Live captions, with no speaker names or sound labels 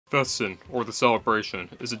Festen, or The Celebration,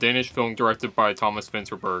 is a Danish film directed by Thomas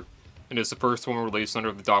Vinterberg, and is the first one released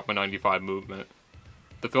under the Dogma 95 movement.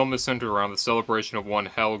 The film is centered around the celebration of one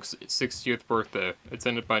Helg's 60th birthday,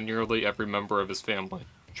 attended by nearly every member of his family.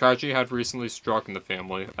 Tragedy had recently struck in the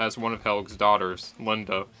family, as one of Helg's daughters,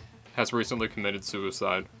 Linda, has recently committed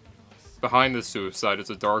suicide. Behind this suicide is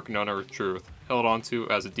a dark and unearthed truth, held onto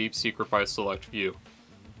as a deep secret by a select few.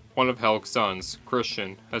 One of Helg's sons,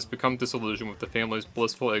 Christian, has become disillusioned with the family's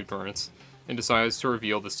blissful ignorance, and decides to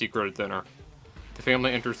reveal the secret at dinner. The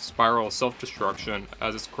family enters a spiral of self-destruction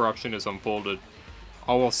as its corruption is unfolded,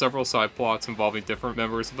 all while several side plots involving different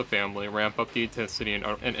members of the family ramp up the intensity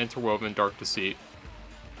and interwoven dark deceit.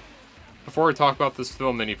 Before I talk about this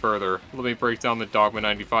film any further, let me break down the Dogma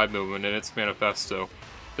 95 movement and its manifesto.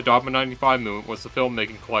 The Dogma 95 movement was a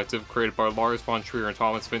filmmaking collective created by Lars von Trier and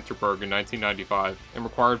Thomas Vinterberg in 1995, and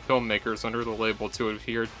required filmmakers under the label to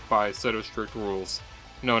adhere by a set of strict rules,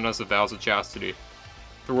 known as the Vows of Chastity.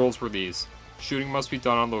 The rules were these: shooting must be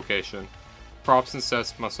done on location, props and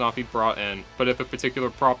sets must not be brought in, but if a particular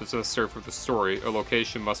prop is necessary for the story, a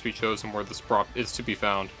location must be chosen where this prop is to be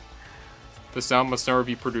found. The sound must never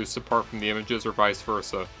be produced apart from the images or vice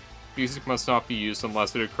versa. Music must not be used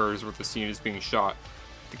unless it occurs where the scene is being shot.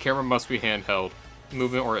 The camera must be handheld.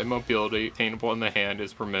 Movement or immobility attainable in the hand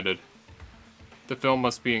is permitted. The film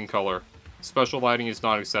must be in color. Special lighting is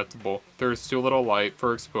not acceptable. There is too little light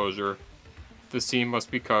for exposure. The scene must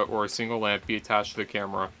be cut or a single lamp be attached to the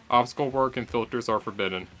camera. Obstacle work and filters are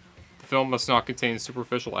forbidden. The film must not contain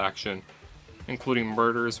superficial action, including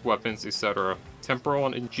murders, weapons, etc. Temporal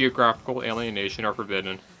and geographical alienation are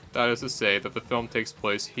forbidden. That is to say that the film takes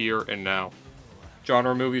place here and now.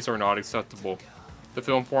 Genre movies are not acceptable. The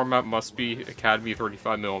film format must be Academy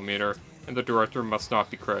 35mm, and the director must not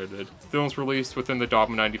be credited. Films released within the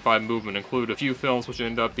Dogma 95 movement include a few films which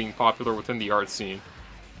end up being popular within the art scene.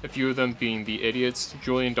 A few of them being The Idiots,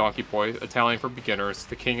 Julian Donkey Boy, Italian for Beginners,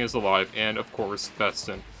 The King is Alive, and, of course,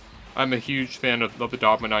 Festen. I'm a huge fan of the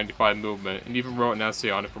Dogma 95 movement, and even wrote an essay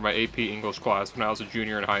on it for my AP English class when I was a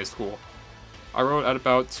junior in high school. I wrote at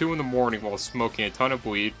about 2 in the morning while smoking a ton of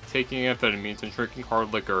weed, taking amphetamines, and drinking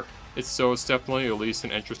hard liquor. It's definitely at least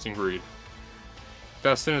an interesting read.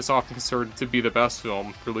 Festen is often considered to be the best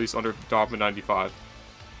film released under Dogma 95,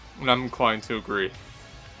 and I'm inclined to agree.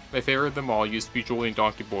 My favorite of them all used to be Julian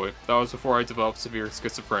Donkey Boy. That was before I developed severe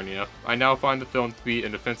schizophrenia. I now find the film to be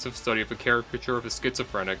an offensive study of a caricature of a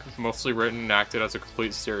schizophrenic, mostly written and acted as a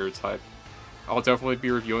complete stereotype. I'll definitely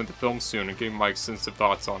be reviewing the film soon and giving my extensive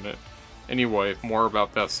thoughts on it. Anyway, more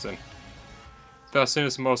about Festen. Festen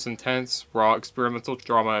is the most intense, raw, experimental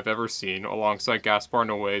drama I've ever seen, alongside Gaspar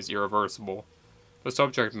Noé's Irreversible. The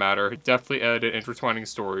subject matter, deftly edited intertwining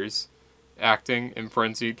stories, acting, and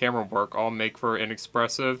frenzied camera work all make for an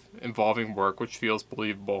expressive, involving work which feels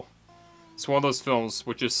believable. It's one of those films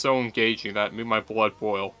which is so engaging that it made my blood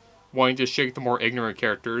boil, wanting to shake the more ignorant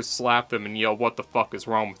characters, slap them, and yell, "What the fuck is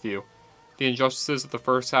wrong with you?" The injustices of the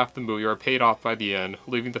first half of the movie are paid off by the end,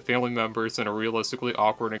 leaving the family members in a realistically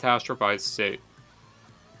awkward and catastrophized state.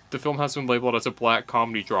 The film has been labeled as a black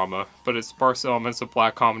comedy drama, but its sparse elements of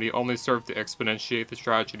black comedy only serve to exponentiate the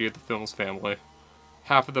tragedy of the film's family.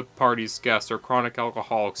 Half of the party's guests are chronic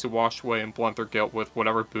alcoholics who wash away and blunt their guilt with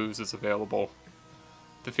whatever booze is available.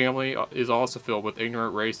 The family is also filled with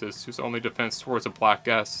ignorant racists whose only defense towards a black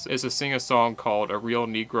guest is to sing a song called "A Real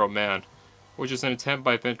Negro Man," which is an attempt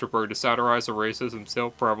by Vinterberg to satirize the racism still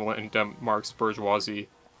prevalent in Denmark's bourgeoisie.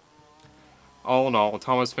 All in all,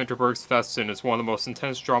 Thomas Vinterberg's Festen is one of the most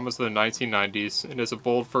intense dramas of the 1990s, and is a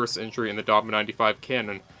bold first entry in the Dogma 95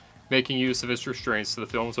 canon, making use of its restraints to the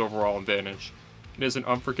film's overall advantage. It is an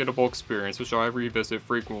unforgettable experience which I revisit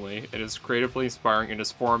frequently, and is creatively inspiring in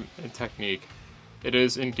its form and technique. It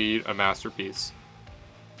is indeed a masterpiece.